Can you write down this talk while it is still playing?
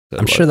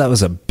I'm sure that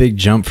was a big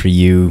jump for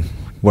you,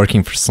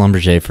 working for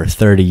Schlumberger for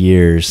 30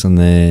 years and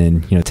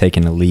then,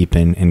 taking a leap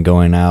and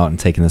going out and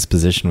taking this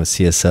position with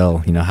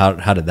CSL.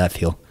 How did that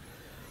feel?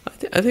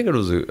 I think it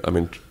was,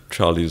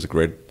 Charlie is a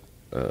great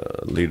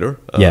leader.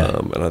 Yeah.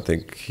 And I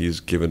think he's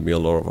given me a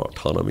lot of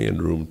autonomy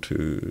and room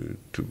to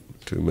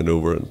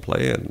maneuver and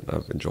play, and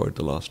I've enjoyed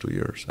the last 2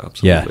 years,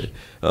 absolutely.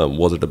 Yeah.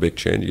 Was it a big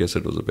change? Yes,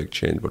 it was a big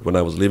change. But when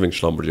I was leaving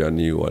Schlumberger, I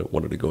knew I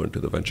wanted to go into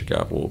the venture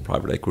capital,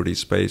 private equity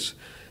space.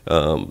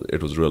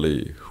 It was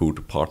really who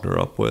to partner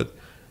up with.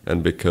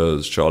 And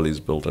because Charlie's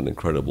built an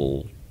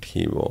incredible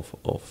team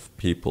of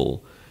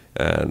people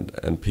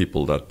and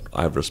people that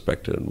I've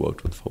respected and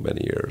worked with for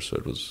many years, so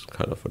it was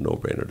kind of a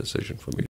no-brainer decision for me.